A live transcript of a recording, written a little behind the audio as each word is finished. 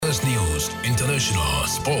business news, international,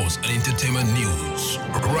 sports, and entertainment news.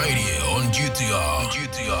 Right here on GTR.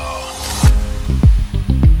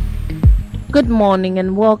 Good morning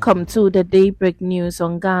and welcome to the Daybreak News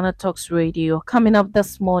on Ghana Talks Radio. Coming up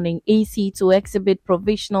this morning, EC to exhibit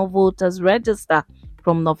provisional voters register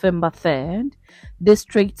from November 3rd.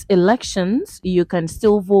 District elections, you can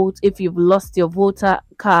still vote if you've lost your voter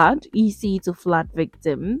card. EC to flood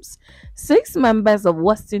victims. 6 members of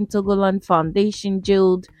Western Togoland Foundation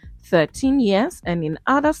jailed 13 years. And in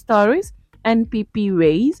other stories, NPP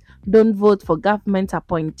raise, don't vote for government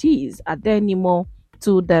appointees. Are there any more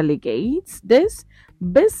 2 delegates? This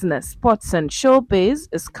business, sports, and showbiz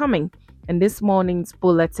is coming in this morning's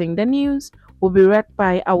bulletin. The news will be read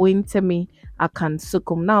by Awintemi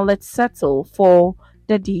Akansukum. Now let's settle for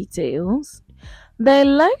the details. The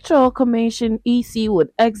Electoral Commission EC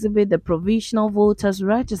would exhibit the provisional voters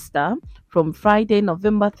register from Friday,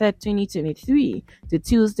 November 3rd, 2023 to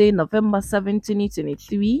Tuesday, November 7th,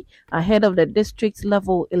 2023 ahead of the district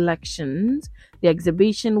level elections. The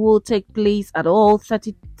exhibition will take place at all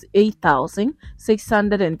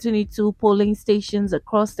 38,622 polling stations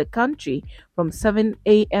across the country from 7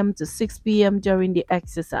 a.m. to 6 p.m. during the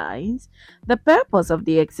exercise. The purpose of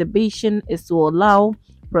the exhibition is to allow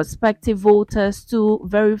prospective voters to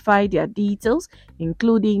verify their details,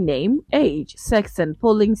 including name, age, sex, and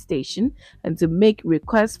polling station, and to make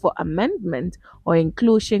requests for amendment or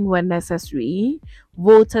inclusion when necessary.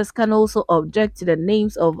 Voters can also object to the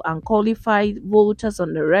names of unqualified voters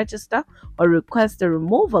on the register or request the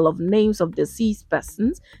removal of names of deceased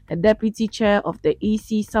persons. The Deputy Chair of the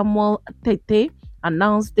EC, Samuel Tete,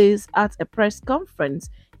 announced this at a press conference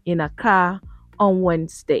in Accra on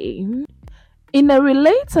Wednesday. In a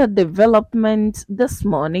related development this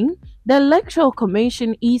morning, the Electoral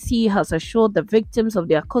Commission EC has assured the victims of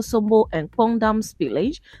the Akosombo and Kpongdam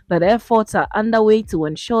spillage that efforts are underway to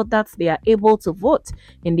ensure that they are able to vote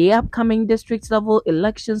in the upcoming district level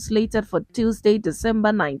elections slated for Tuesday,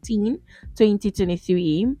 December 19,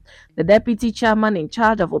 2023. The Deputy Chairman in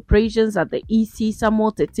charge of operations at the EC,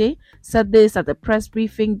 Samuel Tete, said this at a press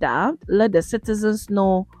briefing that let the citizens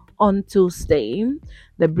know on Tuesday.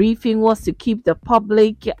 The briefing was to keep the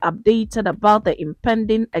public updated about the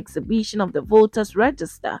impending exhibition of the voters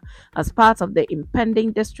register as part of the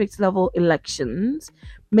impending district level elections.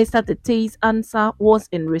 Mr. Tete's answer was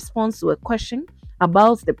in response to a question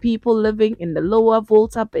about the people living in the lower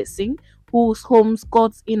Volta basin whose homes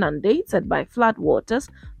got inundated by floodwaters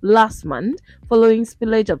last month following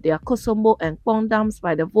spillage of the Akosombo and Kpongdams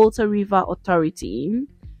by the Volta River Authority.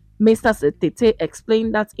 Mr. Tete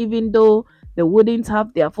explained that even though they wouldn't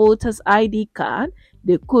have their voters' ID card,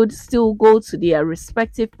 they could still go to their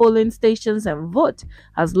respective polling stations and vote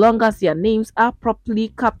as long as their names are properly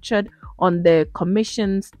captured on the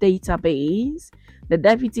Commission's database. The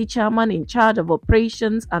Deputy Chairman in charge of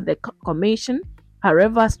operations at the Commission,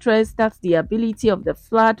 however, stressed that the ability of the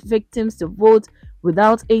flood victims to vote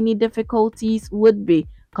without any difficulties would be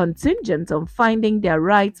contingent on finding their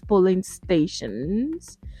right polling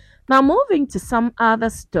stations. Now moving to some other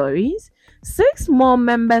stories, 6 more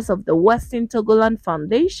members of the Western Togoland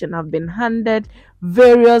Foundation have been handed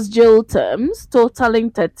various jail terms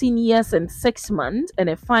totaling 13 years and 6 months and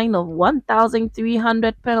a fine of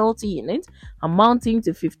 1,300 penalty units amounting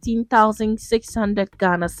to 15,600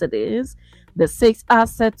 Ghana cedis. The 6 are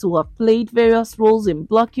said to have played various roles in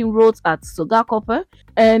blocking roads at Sogakope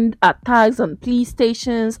and attacks on police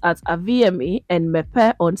stations at Aviemi and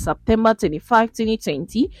Mepe on September 25,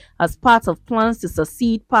 2020 as part of plans to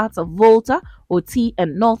secede parts of Volta, Oti,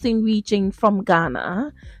 and Northern region from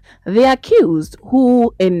Ghana. The accused,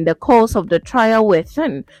 who in the course of the trial were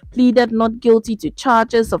then pleaded not guilty to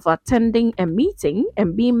charges of attending a meeting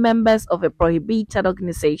and being members of a prohibited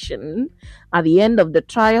organization. At the end of the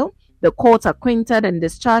trial, the court acquitted and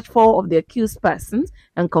discharged 4 of the accused persons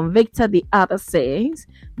and convicted the other 6.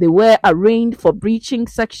 They were arraigned for breaching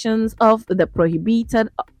sections of the Prohibited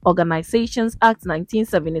Organizations Act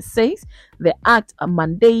 1976. The act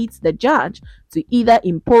mandates the judge to either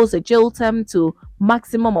impose a jail term to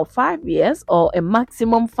maximum of 5 years or a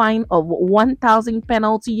maximum fine of 1,000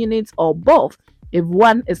 penalty units or both if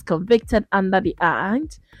one is convicted under the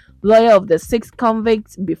act. Lawyer of the 6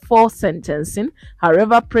 convicts before sentencing,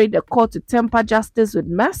 however, prayed the court to temper justice with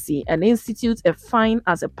mercy and institute a fine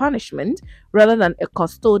as a punishment rather than a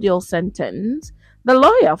custodial sentence. The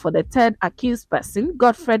lawyer for the 3rd accused person,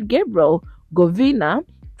 Godfred Gabriel Govina,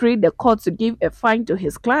 prayed the court to give a fine to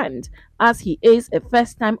his client as he is a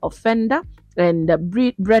first-time offender and the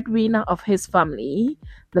breadwinner of his family.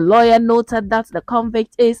 The lawyer noted that the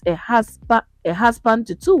convict is a husband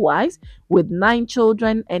to 2 wives with 9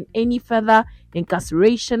 children, and any further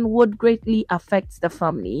incarceration would greatly affect the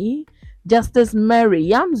family. Justice Mary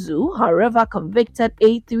Yamzu, however, convicted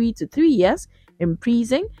A3 to 3 years in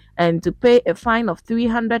prison and to pay a fine of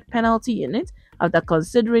 300 penalty units after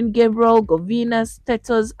considering Gabriel Govina's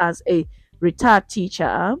status as a retired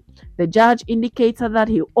teacher. The judge indicated that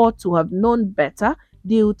he ought to have known better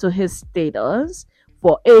due to his status.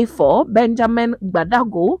 For A4, Benjamin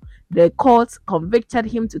Gbadago, the court convicted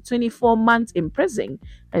him to 24 months in prison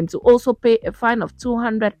and to also pay a fine of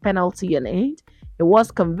 200 penalty unit. He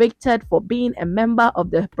was convicted for being a member of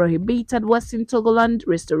the prohibited Western Togoland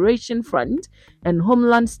Restoration Front and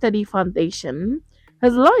Homeland Study Foundation.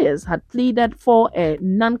 His lawyers had pleaded for a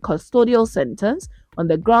non-custodial sentence on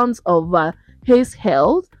the grounds of his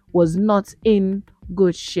health was not in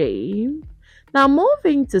good shape. Now,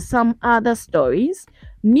 moving to some other stories,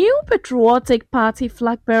 New Patriotic Party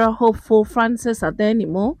flag bearer hopeful Francis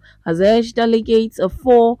Adenimo has urged delegates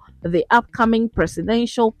for the upcoming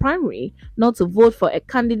presidential primary not to vote for a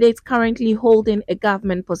candidate currently holding a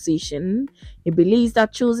government position. He believes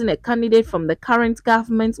that choosing a candidate from the current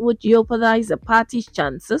government would jeopardize the party's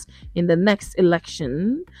chances in the next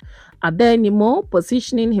election. Adenimo,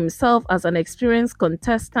 positioning himself as an experienced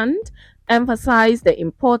contestant, emphasized the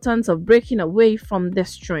importance of breaking away from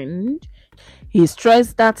this trend. He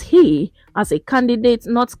stressed that he, as a candidate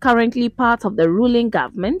not currently part of the ruling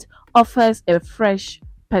government, offers a fresh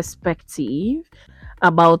perspective.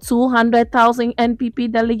 About 200,000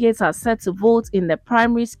 NPP delegates are set to vote in the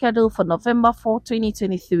primary scheduled for November 4,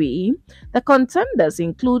 2023. The contenders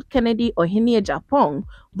include Kennedy Ohinie-Japong,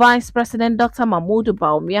 Vice President Dr. Mahmoud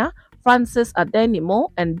Bawumia, Francis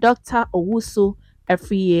Adenimo, and Dr. Owusu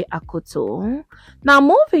Efriye Akoto. Now,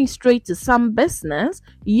 moving straight to some business,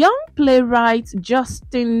 young playwright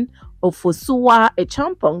Justin Ofosuwa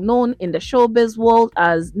Echampong, known in the showbiz world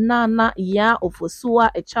as Nana Ya Ofosuwa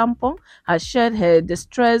Echampong, has shared her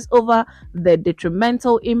distress over the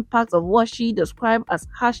detrimental impact of what she described as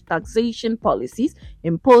harsh taxation policies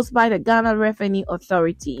imposed by the Ghana Revenue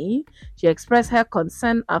Authority. She expressed her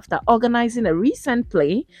concern after organizing a recent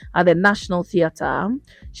play at the National Theatre.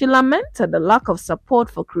 She lamented the lack of support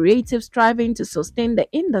for creatives striving to sustain the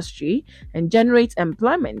industry and generate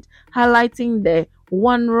employment, highlighting the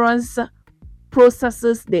onerous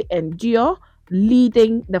processes they endure,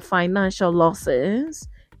 leading the financial losses.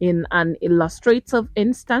 In an illustrative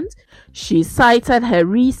instance, she cited her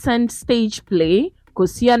recent stage play,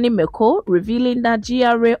 Kosiani Meko, revealing that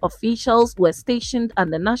GRA officials were stationed at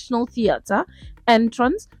the National Theatre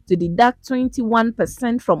entrance to deduct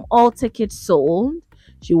 21% from all tickets sold.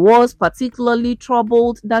 She was particularly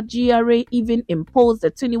troubled that GRA even imposed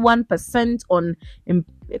a 21% on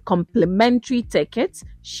complimentary tickets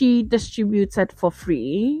she distributed for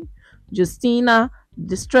free. Justina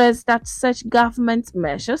distressed that such government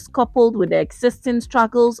measures, coupled with the existing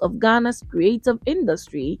struggles of Ghana's creative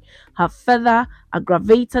industry, have further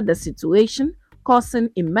aggravated the situation, causing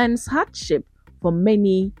immense hardship for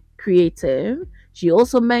many creatives. She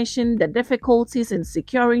also mentioned the difficulties in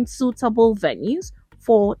securing suitable venues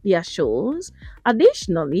for their shows.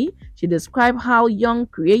 Additionally, she described how young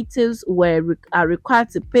creatives are required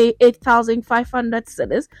to pay 8,500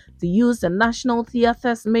 cedis to use the National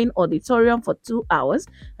Theatre's main auditorium for 2 hours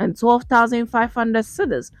and 12,500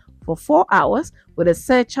 cedis for 4 hours, with a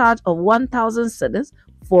surcharge of 1,000 cedis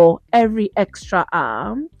for every extra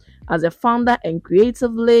hour. As a founder and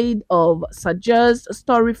creative lead of Sajer's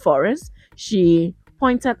Story Forest, she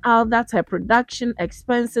pointed out that her production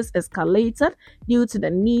expenses escalated due to the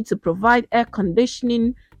need to provide air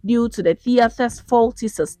conditioning due to the theater's faulty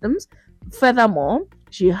systems. Furthermore,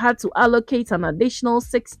 she had to allocate an additional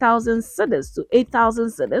 6,000 cedis to 8,000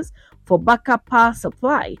 cedis for backup power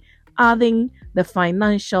supply, adding the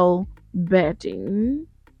financial burden.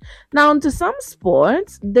 Now, on to some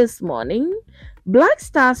sports this morning. Black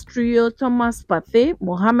Stars trio Thomas Partey,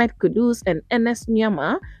 Mohamed Kudus, and Ernest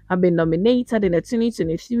Nyama have been nominated in the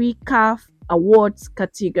 2023 CAF Awards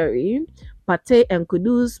category. Partey and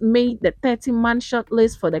Kudus made the 30-man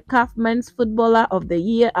shortlist for the CAF Men's Footballer of the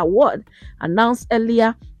Year award, announced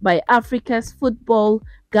earlier by Africa's football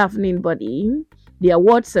governing body. The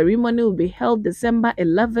award ceremony will be held December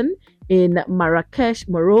 11 in Marrakesh,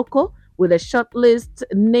 Morocco, with a shortlist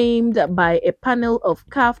named by a panel of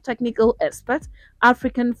CAF technical experts,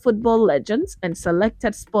 African football legends, and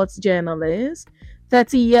selected sports journalists.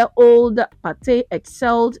 30-year-old Partey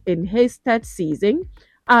excelled in his third season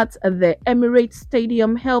at the Emirates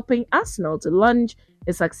Stadium, helping Arsenal to launch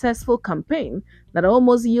a successful campaign that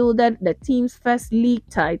almost yielded the team's first league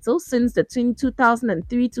title since the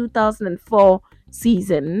 2003-2004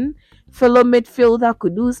 season. Fellow midfielder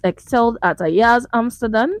Kudus excelled at Ajax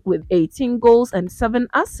Amsterdam with 18 goals and 7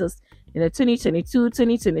 assists in the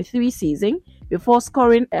 2022-2023 season before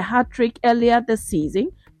scoring a hat-trick earlier this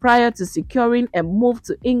season prior to securing a move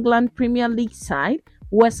to England Premier League side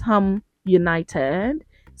West Ham United.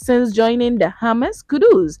 Since joining the Hammers,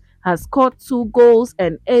 Kudus has scored 2 goals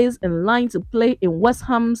and is in line to play in West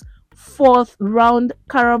Ham's 4th round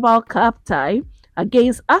Carabao Cup tie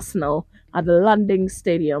against Arsenal at the London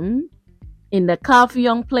Stadium. In the CAF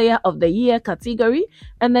Young Player of the Year category,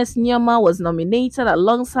 Ernest Nyama was nominated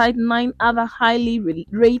alongside 9 other highly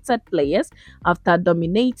rated players after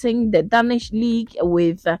dominating the Danish league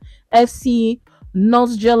with FC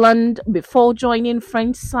Nordsjælland before joining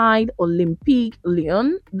French side Olympique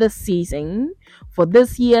Lyon this season. For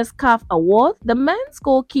this year's CAF award, the Men's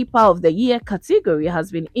Goalkeeper of the Year category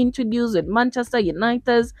has been introduced with Manchester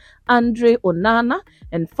United's Andre Onana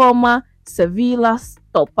and former Sevilla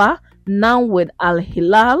stopper, now with Al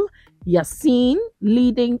Hilal, Yassine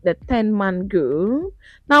leading the 10-man group.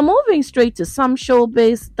 Now moving straight to some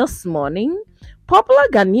showbiz this morning. Popular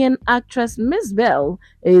Ghanaian actress Miss Bell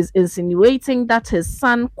is insinuating that his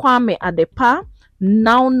son Kwame Adepa,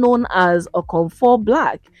 now known as Okonfor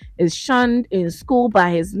Black, is shunned in school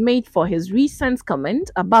by his mate for his recent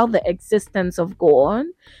comment about the existence of God.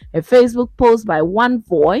 A Facebook post by One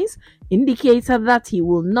Voice indicated that he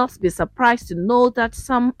will not be surprised to know that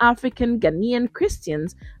some African Ghanaian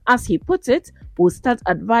Christians, as he put it, will start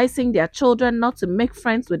advising their children not to make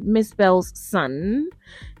friends with Miss Bell's son.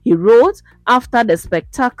 He wrote, after the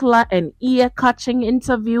spectacular and ear-catching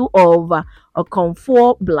interview of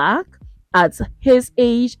Okonfor Black, at his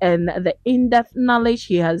age and the in-depth knowledge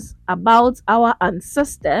he has about our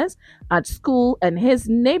ancestors at school and his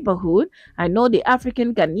neighborhood, I know the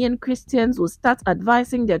African Ghanaian Christians will start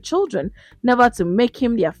advising their children never to make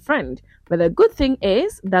him their friend. But the good thing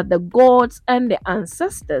is that the gods and the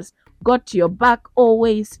ancestors got your back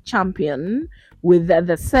always, champion. With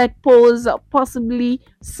the said pose possibly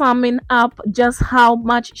summing up just how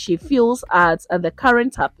much she feels at the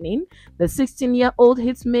current happening, the 16-year-old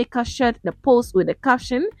hitmaker shared the post with the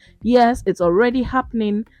caption, "Yes, it's already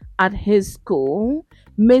happening at his school."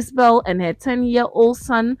 Miss Bell and her 10-year-old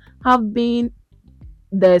son have been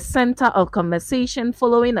the center of conversation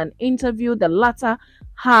following an interview the latter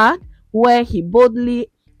had where he boldly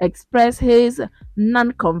expressed his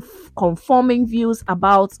non-conforming views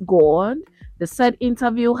about God. The said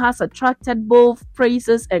interview has attracted both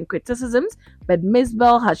praises and criticisms, but Miss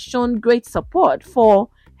Bell has shown great support for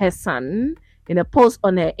her son. In a post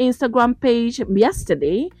on her Instagram page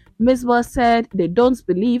yesterday, Miss Bell said they don't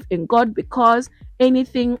believe in God because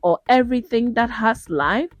anything or everything that has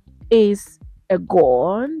life is a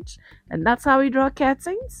God. And that's how we draw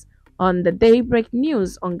curtains on the Daybreak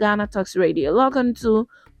News on Ghana Talks Radio. Log on to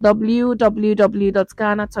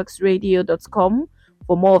www.GhanaTalksRadio.com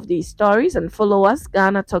for more of these stories and follow us,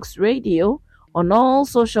 Ghana Talks Radio, on all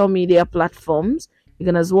social media platforms. You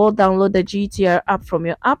can as well download the GTR app from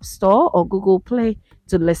your App Store or Google Play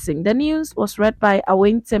to listen. The news was read by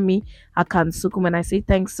Awentemi Akansukum, and I say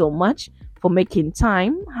thanks so much for making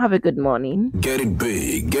time. Have a good morning. Get it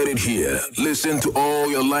big, get it here. Listen to all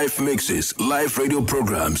your live mixes, live radio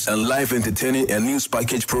programs, and live entertaining and news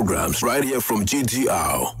package programs right here from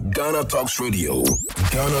GTR. Ghana Talks Radio.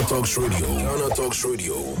 Ghana Talks Radio. Ghana Talks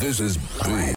Radio. This is big.